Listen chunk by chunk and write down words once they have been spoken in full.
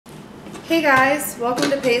Hey guys, welcome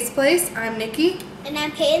to Pay's Place. I'm Nikki. And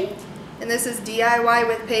I'm Payne. And this is DIY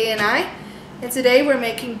with Pay and I. And today we're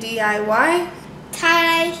making DIY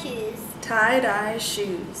tie-dye shoes. Tie-dye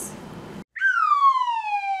shoes.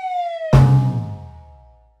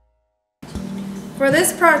 For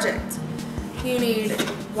this project, you need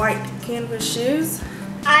white canvas shoes.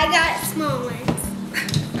 I got small ones.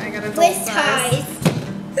 I got adult with size.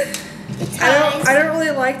 ties. I don't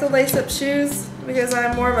really like the lace-up shoes because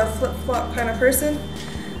I'm more of a flip-flop kind of person,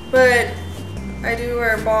 but I do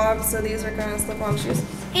wear bogs, so these are kind of slip-on shoes.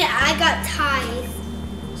 And I got ties.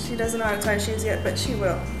 She doesn't know how to tie shoes yet, but she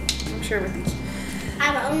will. I'm sure with these.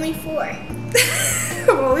 I'm only 4.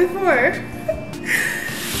 Only 4.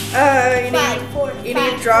 You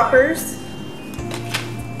need droppers,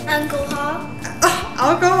 alcohol,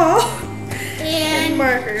 and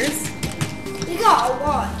markers. We got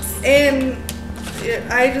lots. And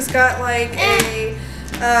I just got like a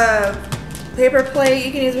paper plate.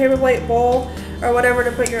 You can use a paper plate, bowl, or whatever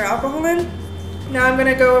to put your alcohol in. Now I'm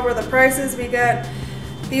gonna go over the prices. We got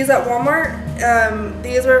these at Walmart.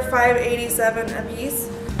 These were $5.87 a piece.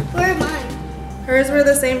 Where are mine? Hers were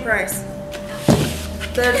the same price.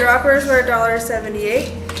 The droppers were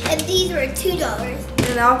 $1.78. And these were $2.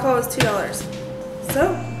 And alcohol was $2.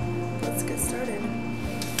 So, let's get started.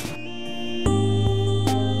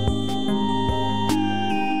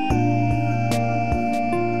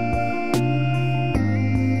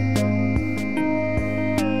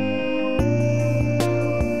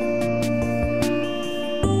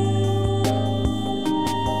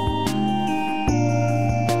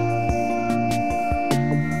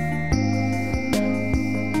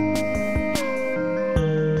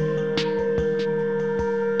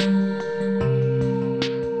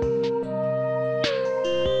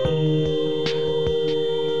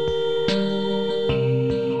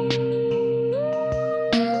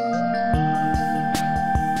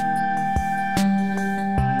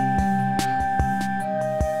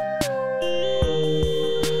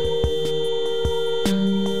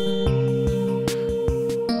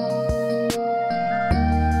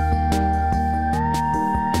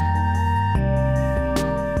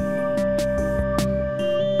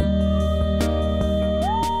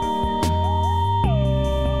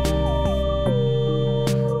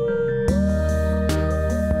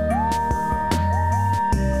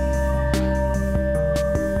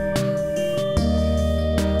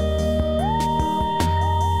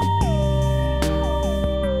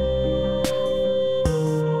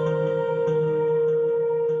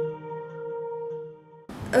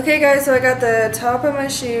 Okay guys, so I got the top of my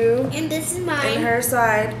shoe. And this is mine. And her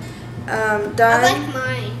side done. I like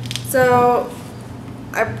mine. So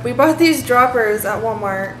we bought these droppers at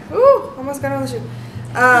Walmart. Ooh, almost got on the shoe.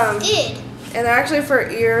 Did. And they're actually for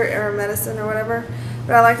ear or medicine or whatever.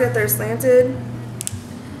 But I like that they're slanted.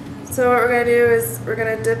 So what we're gonna do is we're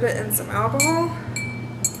gonna dip it in some alcohol.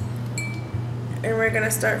 And we're gonna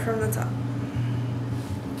start from the top.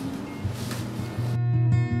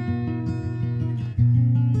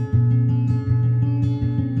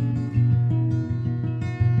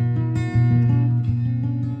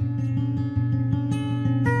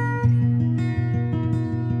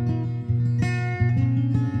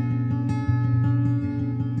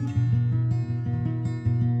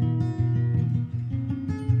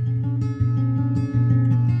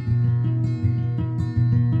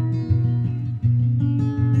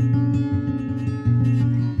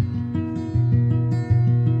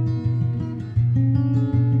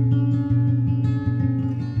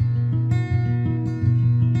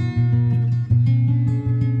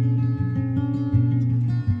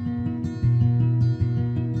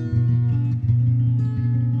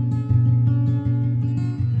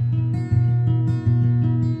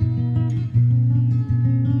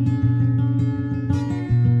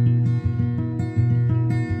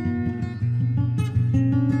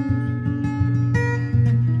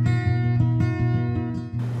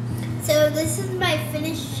 So this is my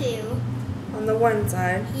finished shoe. On the one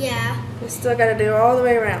side. Yeah. We still gotta do all the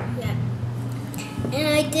way around. Yeah. And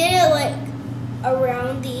I did it like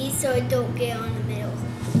around these so it don't get on the middle.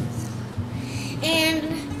 And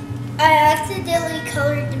I accidentally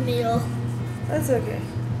colored the middle. That's okay.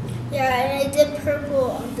 Yeah, and I did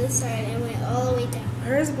purple on this side and went all the way down.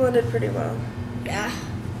 Hers blended pretty well. Yeah.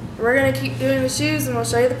 We're gonna keep doing the shoes and we'll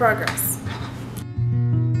show you the progress.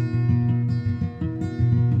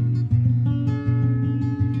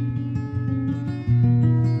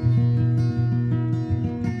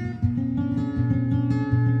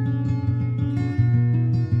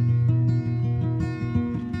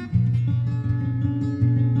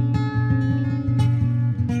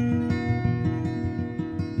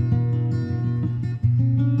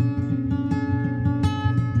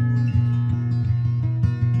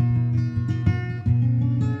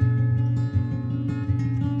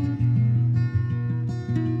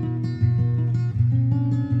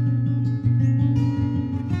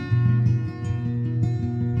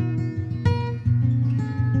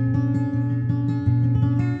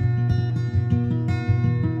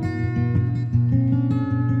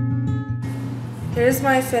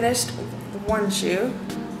 here's my finished one shoe.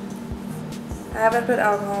 I haven't put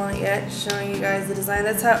alcohol on it yet, showing you guys the design.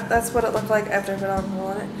 That's what it looked like after I put alcohol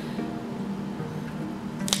on it.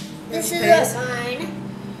 This is what mine.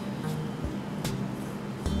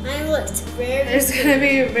 Mine looks very It's gonna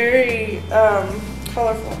be very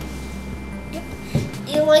colorful. Yep.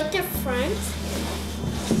 Do you like the front?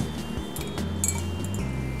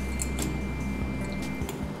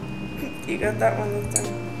 You got that one this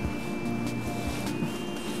time.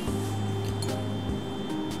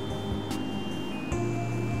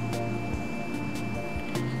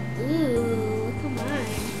 Ooh, look at mine.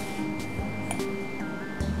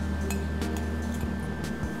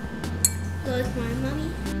 Like my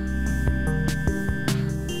mommy.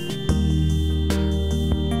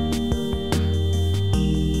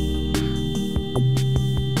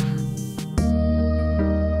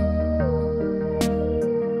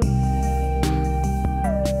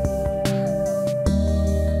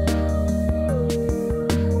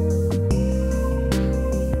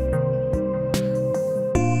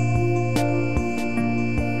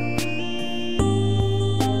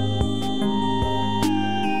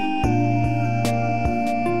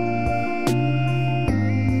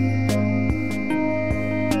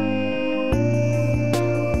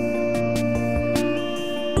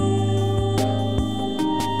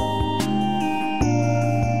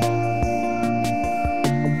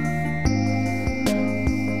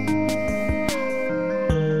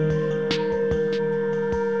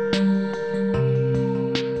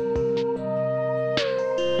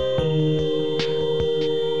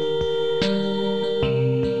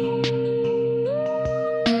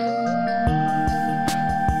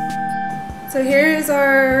 So here's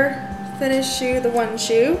our finished shoe, the one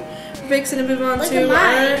shoe. We're fixing to move on to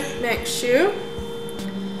our next shoe.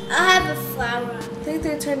 I have a flower on. I think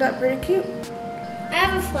they turned out pretty cute. I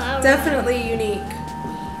have a flower. Definitely unique.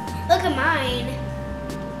 Look at mine.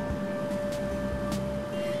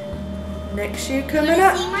 Next shoe You coming wanna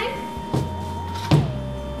up. see mine?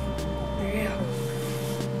 There you go.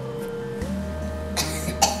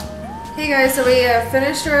 Hey guys, so we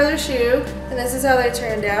finished our other shoe, and this is how they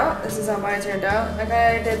turned out. This is how mine turned out. Like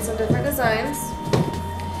I did some different designs.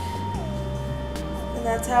 And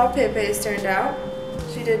that's how Pepe's turned out.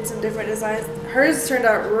 She did some different designs. Hers turned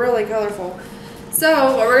out really colorful.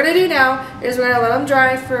 So what we're gonna do now is we're gonna let them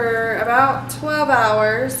dry for about 12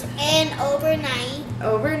 hours. And overnight.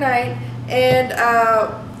 Overnight, and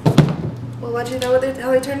we'll let you know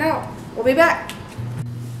how they turned out. We'll be back.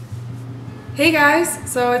 Hey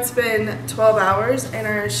guys, so it's been 12 hours and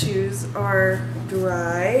our shoes are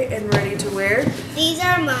dry and ready to wear. These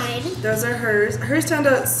are mine. Those are hers. Hers turned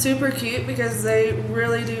out super cute because they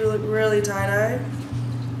really do look really tie-dye.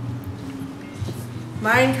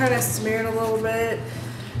 Mine kind of smeared a little bit,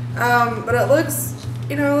 but it looks,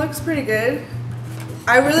 it looks pretty good.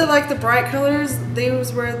 I really like the bright colors.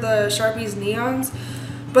 These were the Sharpies neons,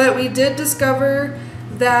 but we did discover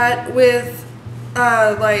that with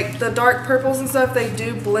like the dark purples and stuff, they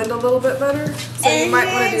do blend a little bit better. So and you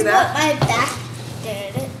might want to do that. What my back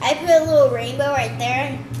did. I put a little rainbow right there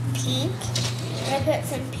in pink. And I put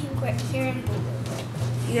some pink right here in blue.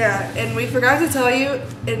 Yeah, and we forgot to tell you,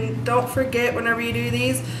 and don't forget whenever you do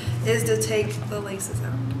these, is to take the laces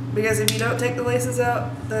out. Because if you don't take the laces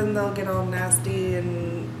out, then they'll get all nasty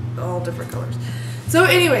and all different colors. So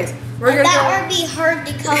anyways, we're gonna that would be hard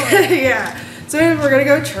to color. yeah. So we're gonna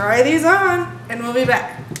go try these on, and we'll be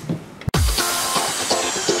back.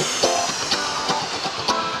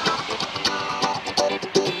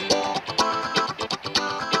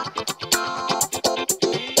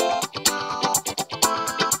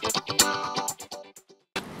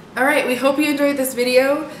 Alright, we hope you enjoyed this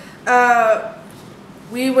video.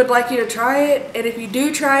 We would like you to try it, and if you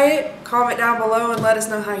do try it, comment down below and let us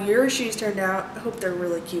know how your shoes turned out. I hope they're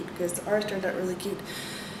really cute, because ours turned out really cute.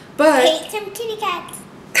 But Hate some kitty cats.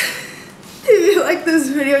 if you like this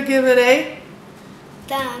video, give it a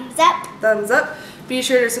Thumbs up. thumbs up. Be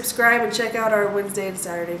sure to subscribe and check out our Wednesday and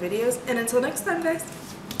Saturday videos. And until next time, guys.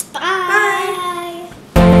 Bye.